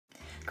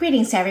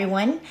Greetings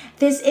everyone,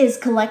 this is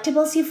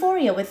Collectibles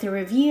Euphoria with a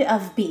review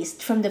of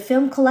Beast from the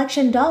film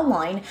collection doll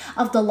line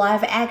of the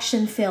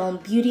live-action film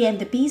Beauty and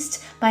the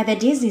Beast by the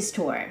Disney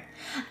Store.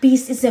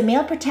 Beast is the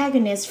male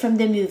protagonist from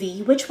the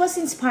movie, which was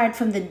inspired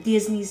from the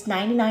Disney's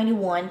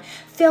 1991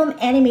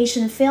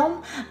 animation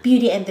film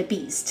Beauty and the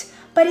Beast,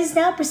 but is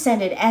now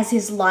presented as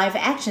his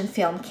live-action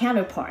film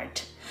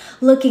counterpart.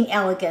 Looking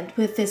elegant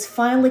with this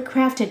finely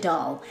crafted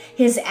doll,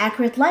 his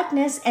accurate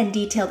likeness and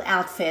detailed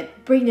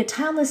outfit bring the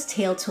timeless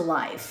tale to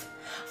life.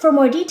 For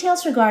more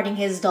details regarding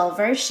his doll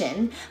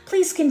version,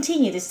 please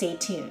continue to stay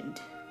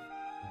tuned.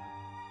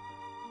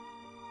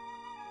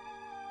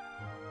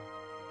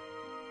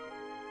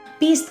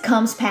 Beast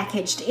comes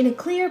packaged in a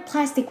clear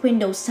plastic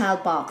window-style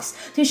box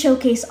to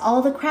showcase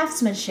all the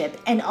craftsmanship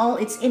and all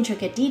its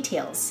intricate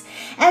details.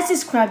 As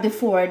described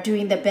before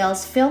during the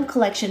Belle's film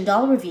collection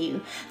doll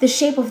review, the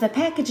shape of the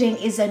packaging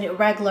is an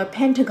irregular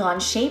pentagon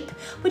shape,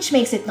 which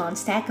makes it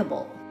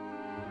non-stackable.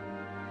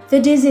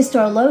 The Disney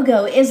Store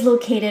logo is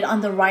located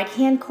on the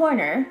right-hand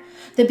corner,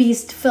 the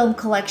Beast Film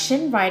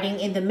Collection writing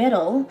in the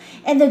middle,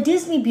 and the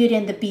Disney Beauty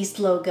and the Beast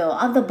logo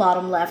on the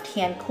bottom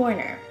left-hand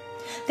corner.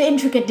 The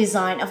intricate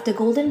design of the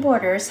golden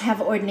borders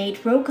have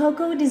ornate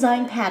Rococo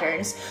design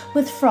patterns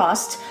with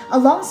frost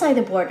alongside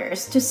the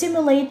borders to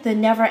simulate the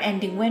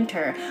never-ending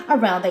winter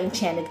around the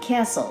enchanted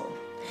castle.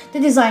 The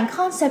design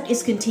concept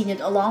is continued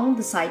along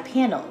the side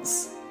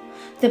panels.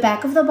 The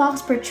back of the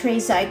box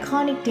portrays the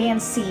iconic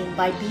dance scene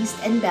by Beast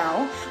and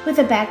Belle with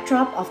a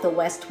backdrop of the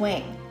West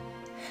Wing.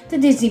 The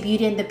Disney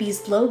Beauty and the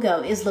Beast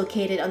logo is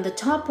located on the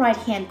top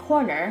right-hand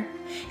corner,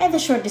 and the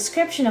short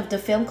description of the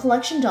film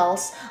collection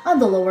dolls on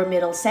the lower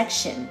middle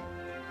section.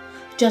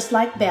 Just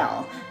like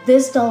Belle,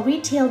 this doll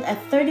retailed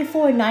at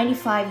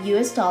 $34.95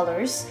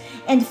 US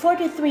and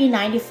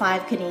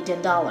 $43.95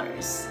 Canadian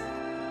dollars.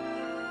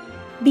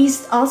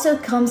 Beast also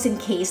comes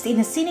encased in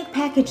a scenic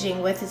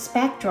packaging with its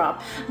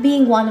backdrop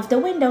being one of the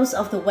windows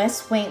of the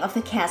west wing of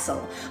the castle,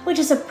 which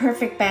is a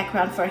perfect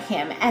background for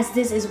him as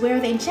this is where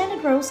the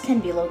Enchanted Rose can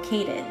be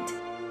located.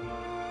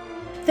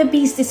 The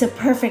Beast is a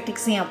perfect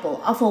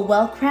example of a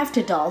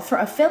well-crafted doll for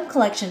a film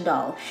collection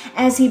doll,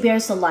 as he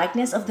bears the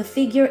likeness of the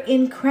figure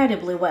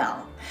incredibly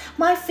well.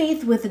 My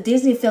faith with the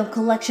Disney Film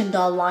Collection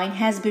doll line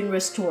has been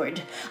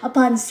restored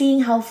upon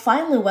seeing how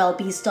finely well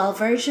Beast's doll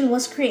version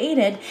was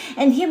created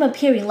and him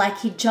appearing like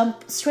he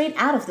jumped straight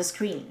out of the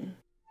screen.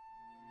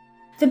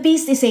 The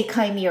Beast is a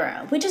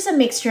chimera, which is a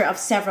mixture of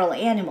several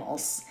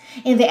animals.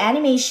 In the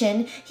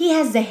animation, he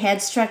has the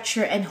head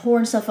structure and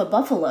horns of a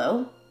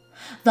buffalo,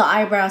 the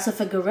eyebrows of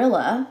a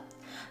gorilla,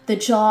 the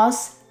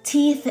jaws,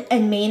 teeth,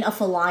 and mane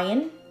of a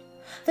lion,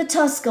 the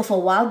tusk of a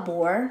wild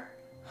boar,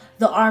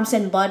 the arms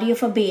and body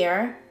of a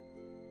bear,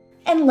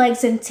 and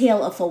legs and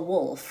tail of a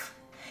wolf.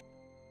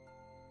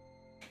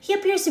 He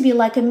appears to be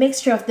like a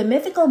mixture of the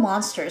mythical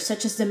monsters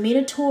such as the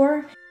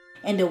Minotaur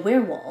and the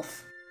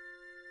werewolf.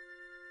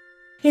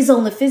 His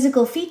only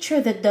physical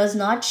feature that does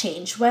not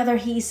change whether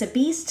he is a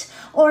beast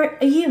or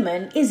a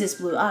human is his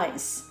blue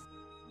eyes.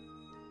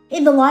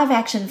 In the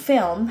live-action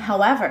film,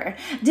 however,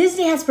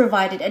 Disney has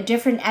provided a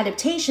different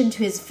adaptation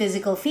to his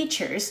physical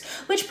features,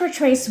 which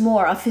portrays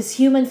more of his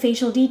human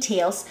facial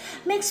details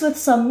mixed with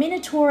some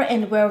Minotaur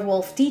and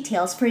werewolf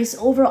details for his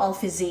overall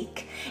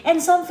physique,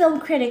 and some film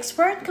critics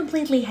weren't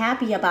completely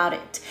happy about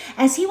it,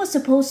 as he was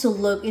supposed to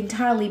look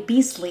entirely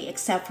beastly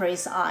except for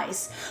his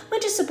eyes,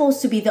 which is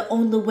supposed to be the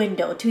only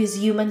window to his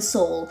human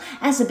soul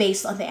as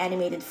based on the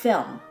animated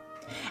film.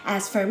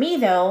 As for me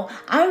though,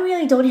 I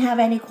really don't have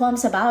any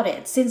qualms about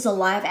it since the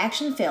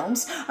live-action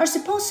films are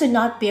supposed to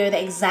not bear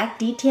the exact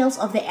details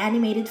of the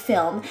animated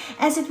film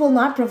as it will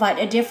not provide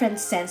a different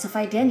sense of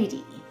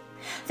identity.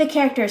 The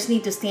characters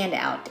need to stand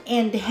out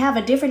and have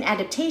a different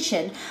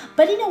adaptation,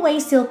 but in a way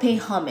still pay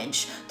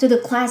homage to the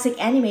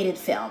classic animated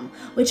film,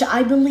 which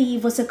I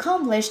believe was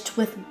accomplished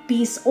with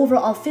Beast's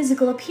overall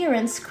physical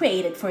appearance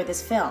created for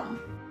this film.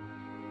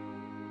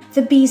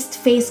 The Beast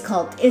face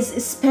sculpt is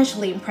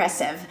especially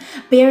impressive,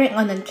 bearing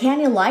an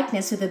uncanny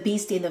likeness with the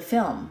Beast in the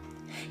film.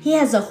 He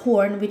has a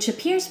horn which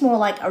appears more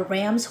like a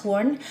ram's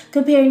horn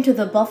comparing to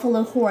the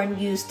buffalo horn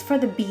used for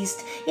the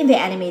Beast in the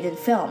animated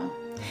film.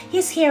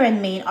 His hair and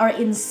mane are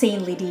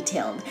insanely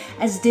detailed,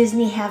 as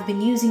Disney have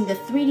been using the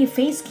 3D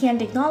face scan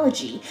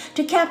technology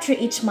to capture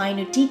each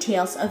minute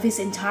details of his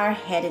entire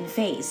head and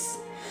face.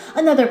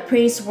 Another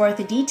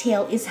praiseworthy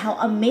detail is how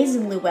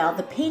amazingly well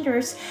the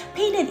painters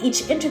painted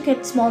each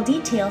intricate small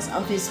details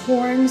of his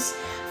horns,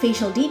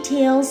 facial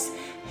details,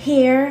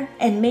 hair,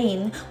 and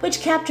mane,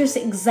 which captures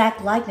the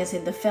exact likeness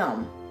in the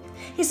film.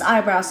 His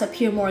eyebrows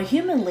appear more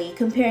humanly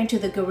comparing to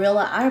the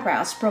gorilla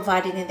eyebrows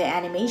provided in the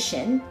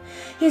animation.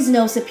 His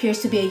nose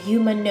appears to be a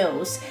human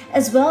nose,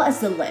 as well as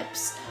the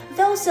lips,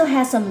 though still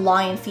has some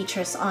lion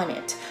features on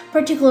it,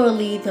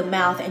 particularly the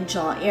mouth and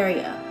jaw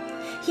area.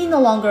 He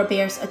no longer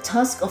bears a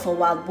tusk of a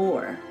wild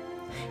boar.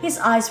 His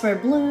eyes were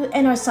blue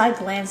and are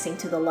side-glancing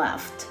to the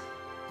left.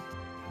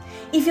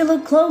 If you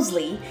look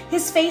closely,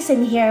 his face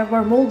and hair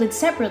were molded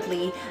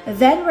separately,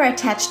 then were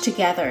attached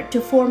together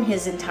to form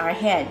his entire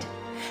head.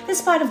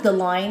 Despite of the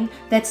line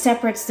that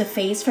separates the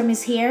face from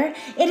his hair,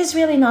 it is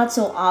really not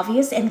so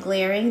obvious and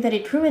glaring that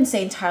it ruins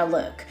the entire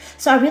look,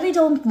 so I really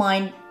don't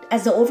mind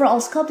as the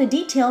overall sculpted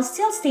details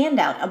still stand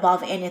out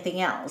above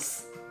anything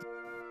else.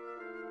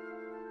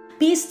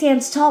 Beast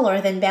stands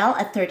taller than Belle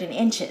at 13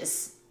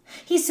 inches.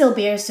 He still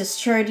bears a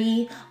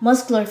sturdy,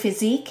 muscular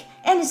physique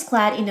and is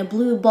clad in a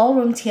blue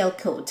ballroom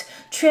tailcoat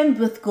trimmed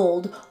with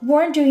gold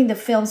worn during the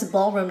film's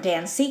ballroom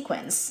dance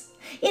sequence.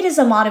 It is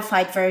a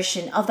modified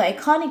version of the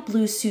iconic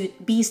blue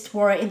suit Beast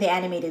wore in the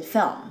animated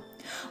film.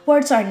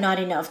 Words are not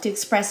enough to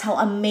express how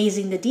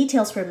amazing the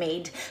details were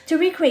made to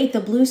recreate the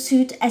blue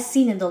suit as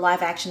seen in the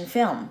live-action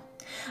film.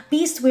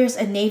 Beast wears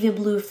a navy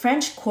blue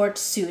French court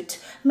suit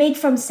made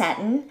from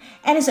satin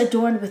and is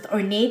adorned with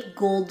ornate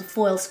gold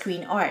foil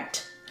screen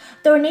art.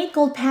 The ornate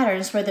gold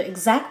patterns were the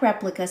exact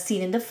replica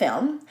seen in the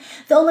film.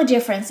 The only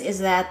difference is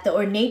that the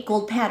ornate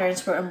gold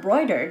patterns were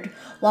embroidered,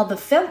 while the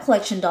film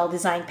collection doll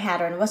design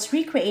pattern was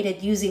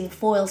recreated using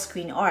foil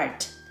screen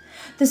art.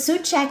 The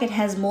suit jacket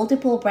has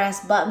multiple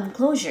brass button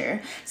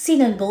closure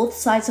seen on both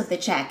sides of the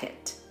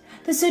jacket.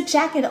 The suit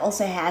jacket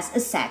also has a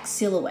sack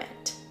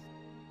silhouette.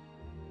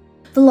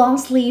 The long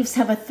sleeves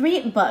have a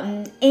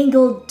 3-button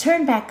angled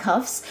turn-back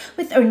cuffs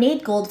with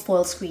ornate gold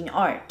foil screen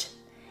art.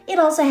 It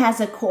also has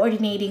a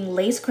coordinating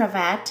lace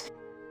cravat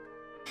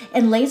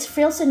and lace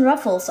frills and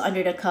ruffles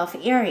under the cuff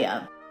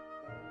area.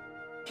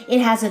 It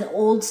has an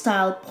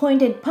old-style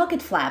pointed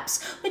pocket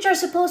flaps, which are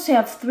supposed to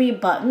have 3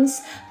 buttons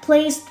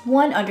placed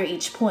one under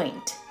each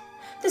point.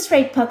 The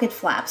straight pocket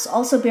flaps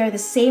also bear the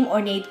same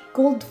ornate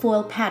gold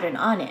foil pattern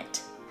on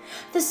it.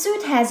 The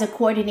suit has a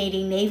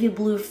coordinating navy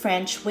blue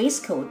French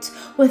waistcoat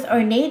with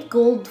ornate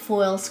gold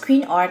foil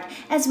screen art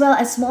as well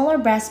as smaller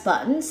brass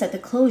buttons at the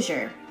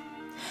closure.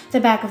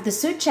 The back of the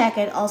suit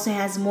jacket also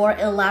has more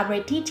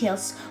elaborate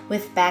details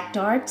with back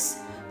darts,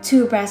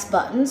 2 brass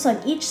buttons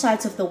on each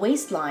side of the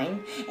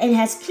waistline, and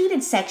has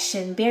pleated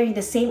section bearing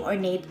the same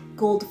ornate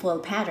gold foil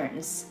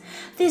patterns.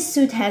 This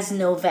suit has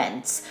no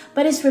vents,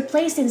 but is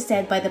replaced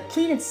instead by the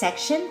pleated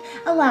section,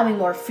 allowing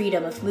more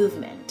freedom of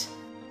movement.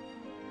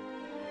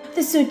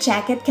 The suit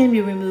jacket can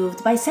be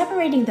removed by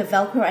separating the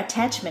Velcro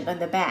attachment on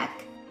the back.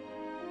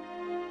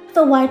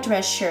 The white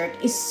dress shirt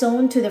is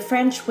sewn to the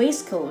French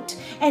waistcoat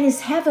and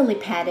is heavily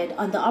padded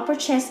on the upper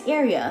chest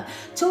area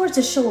towards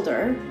the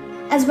shoulder,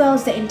 as well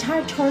as the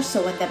entire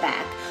torso and the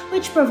back,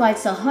 which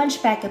provides a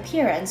hunchback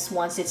appearance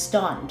once it's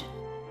donned.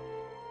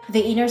 The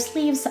inner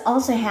sleeves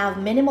also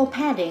have minimal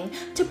padding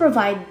to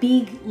provide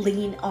big,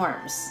 lean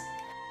arms.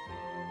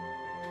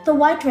 The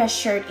white dress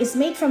shirt is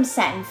made from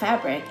satin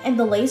fabric, and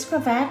the lace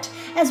cravat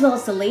as well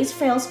as the lace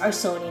frills are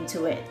sewn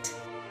into it.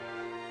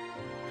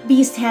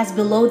 Beast has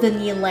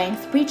below-the-knee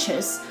length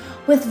breeches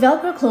with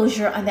Velcro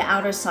closure on the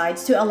outer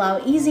sides to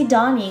allow easy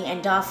donning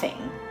and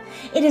doffing.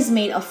 It is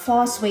made of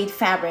faux suede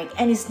fabric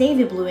and is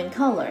navy blue in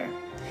color.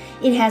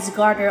 It has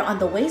garter on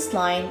the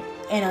waistline,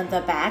 and on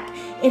the back,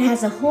 it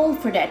has a hole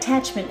for the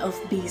attachment of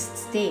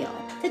Beast's tail.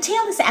 The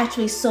tail is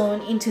actually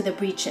sewn into the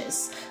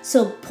breeches,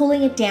 so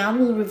pulling it down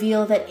will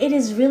reveal that it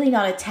is really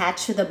not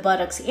attached to the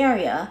buttocks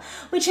area,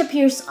 which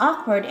appears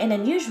awkward and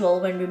unusual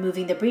when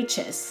removing the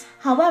breeches.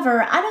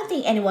 However, I don't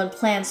think anyone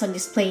plans on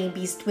displaying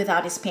Beast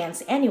without his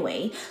pants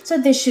anyway, so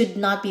this should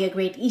not be a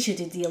great issue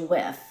to deal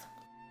with.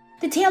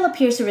 The tail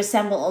appears to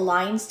resemble a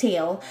lion's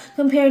tail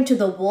compared to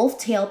the wolf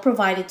tail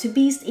provided to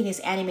Beast in his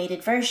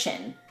animated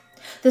version.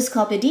 The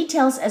sculpted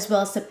details as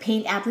well as the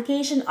paint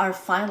application are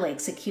finely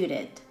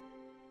executed.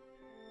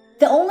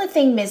 The only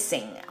thing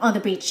missing on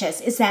the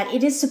breeches is that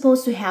it is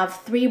supposed to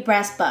have 3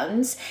 brass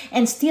buttons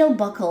and steel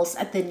buckles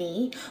at the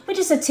knee, which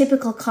is a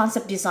typical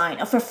concept design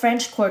of a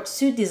French court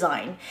suit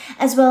design,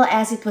 as well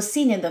as it was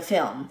seen in the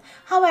film.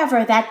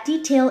 However, that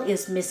detail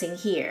is missing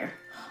here.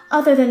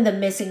 Other than the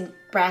missing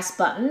brass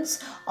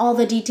buttons, all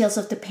the details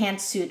of the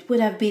pantsuit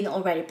would have been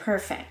already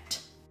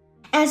perfect.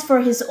 As for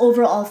his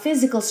overall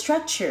physical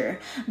structure,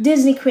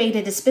 Disney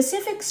created a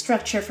specific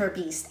structure for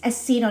Beast as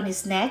seen on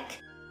his neck,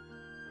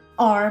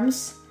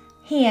 arms,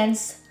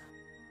 hands,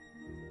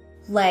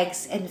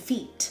 legs, and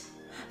feet.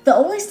 The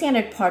only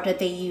standard part that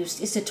they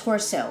used is the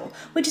torso,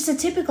 which is a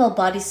typical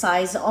body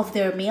size of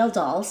their male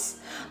dolls,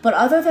 but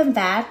other than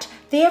that,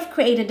 they have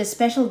created a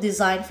special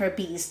design for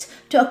Beast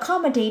to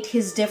accommodate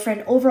his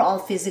different overall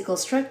physical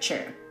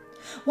structure.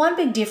 One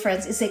big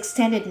difference is the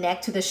extended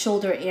neck to the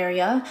shoulder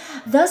area,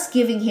 thus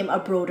giving him a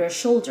broader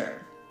shoulder.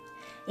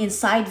 In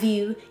side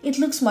view, it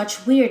looks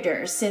much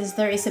weirder since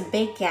there is a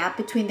big gap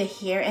between the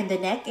hair and the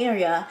neck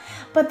area,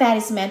 but that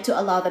is meant to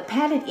allow the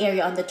padded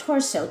area on the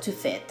torso to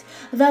fit,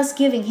 thus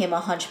giving him a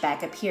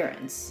hunchback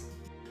appearance.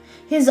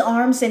 His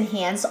arms and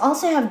hands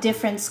also have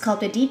different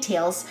sculpted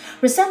details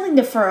resembling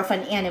the fur of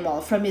an animal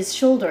from his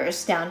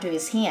shoulders down to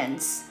his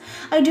hands.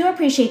 I do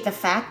appreciate the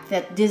fact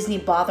that Disney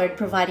bothered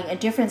providing a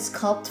different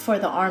sculpt for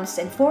the arms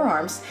and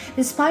forearms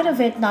despite of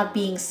it not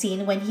being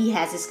seen when he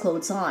has his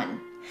clothes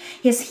on.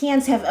 His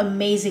hands have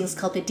amazing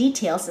sculpted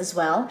details as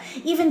well,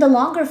 even the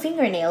longer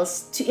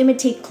fingernails to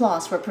imitate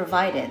claws were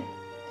provided.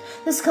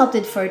 The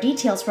sculpted fur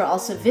details were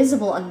also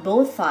visible on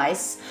both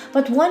thighs,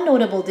 but one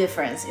notable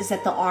difference is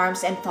that the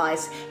arms and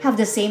thighs have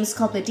the same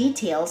sculpted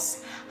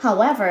details.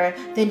 However,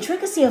 the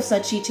intricacy of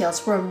such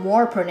details were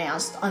more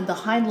pronounced on the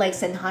hind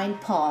legs and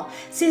hind paw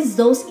since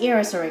those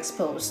areas are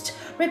exposed,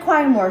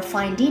 requiring more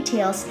fine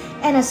details,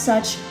 and as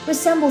such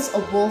resembles a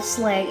wolf's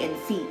leg and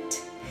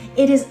feet.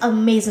 It is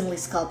amazingly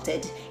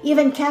sculpted,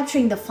 even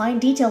capturing the fine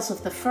details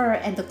of the fur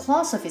and the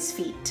claws of his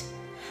feet.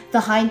 The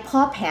hind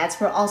paw pads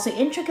were also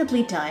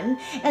intricately done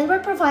and were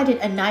provided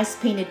a nice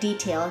painted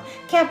detail,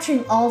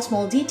 capturing all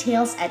small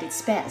details at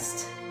its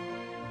best.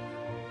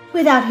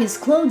 Without his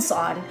clothes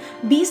on,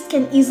 Beast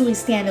can easily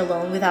stand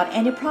alone without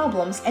any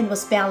problems and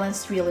was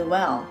balanced really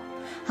well.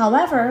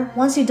 However,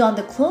 once you don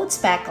the clothes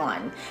back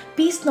on,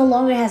 Beast no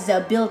longer has the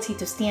ability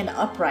to stand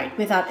upright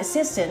without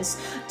assistance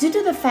due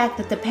to the fact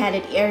that the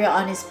padded area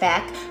on his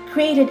back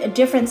created a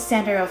different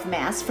center of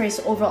mass for his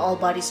overall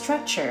body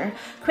structure,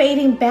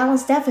 creating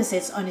balance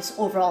deficits on his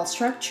overall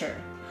structure.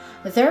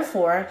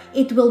 Therefore,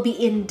 it will be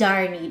in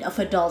dire need of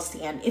a doll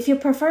stand if you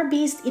prefer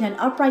Beast in an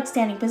upright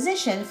standing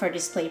position for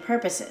display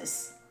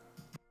purposes.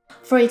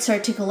 For its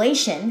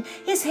articulation,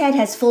 his head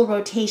has full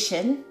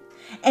rotation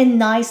and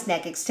nice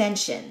neck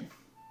extension,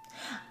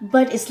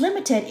 but is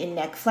limited in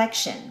neck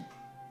flexion.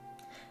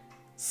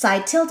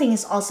 Side tilting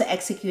is also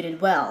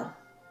executed well.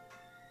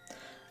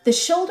 The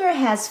shoulder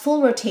has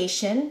full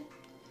rotation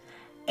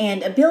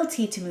and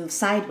ability to move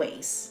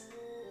sideways.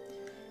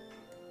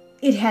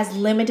 It has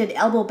limited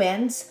elbow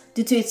bends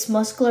due to its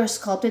muscular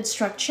sculpted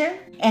structure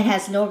and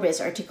has no wrist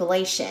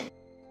articulation.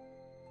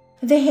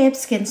 The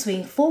hips can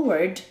swing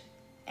forward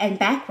and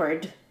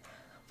backward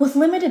with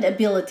limited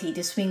ability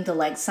to swing the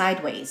leg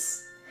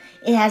sideways.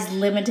 It has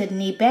limited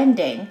knee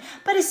bending,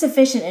 but is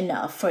sufficient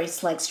enough for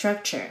its leg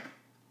structure.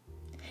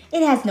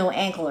 It has no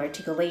ankle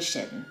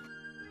articulation.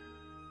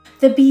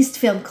 The Beast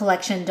Film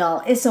Collection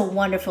doll is a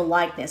wonderful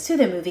likeness to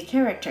the movie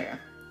character.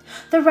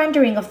 The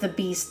rendering of the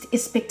Beast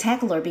is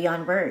spectacular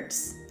beyond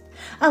words.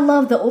 I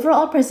love the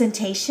overall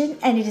presentation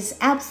and it is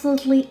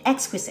absolutely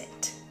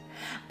exquisite.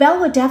 Belle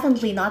would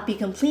definitely not be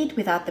complete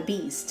without the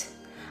Beast.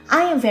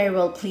 I am very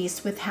well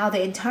pleased with how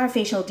the entire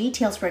facial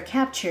details were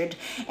captured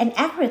and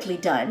accurately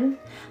done,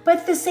 but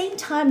at the same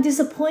time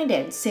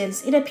disappointed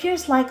since it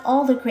appears like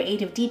all the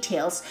creative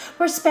details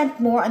were spent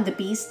more on the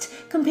Beast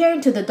comparing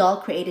to the doll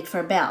created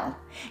for Belle,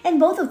 and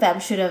both of them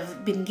should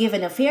have been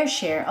given a fair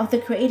share of the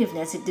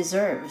creativeness it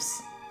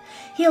deserves.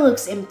 He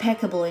looks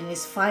impeccable in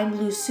his fine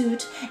blue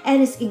suit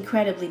and is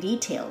incredibly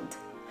detailed.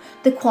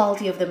 The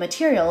quality of the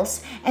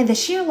materials and the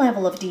sheer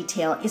level of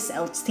detail is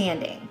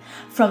outstanding,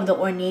 from the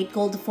ornate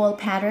gold foil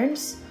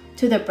patterns,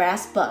 to the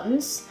brass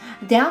buttons,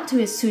 down to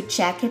his suit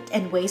jacket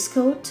and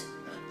waistcoat,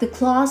 the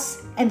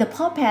claws and the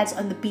paw pads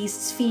on the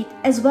Beast's feet,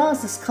 as well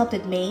as the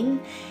sculpted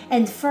mane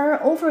and fur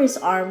over his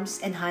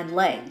arms and hind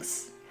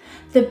legs.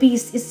 The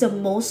Beast is the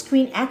most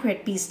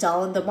screen-accurate Beast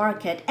doll on the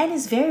market and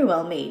is very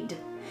well made.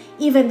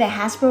 Even the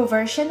Hasbro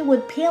version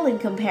would pale in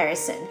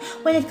comparison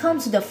when it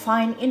comes to the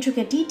fine,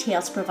 intricate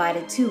details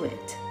provided to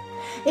it.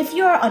 If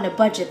you are on a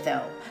budget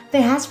though, the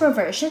Hasbro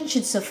version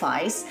should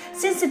suffice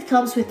since it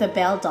comes with the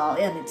Belle doll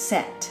in its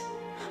set.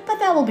 But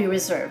that will be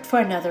reserved for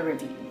another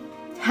review.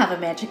 Have a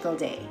magical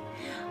day.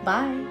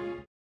 Bye!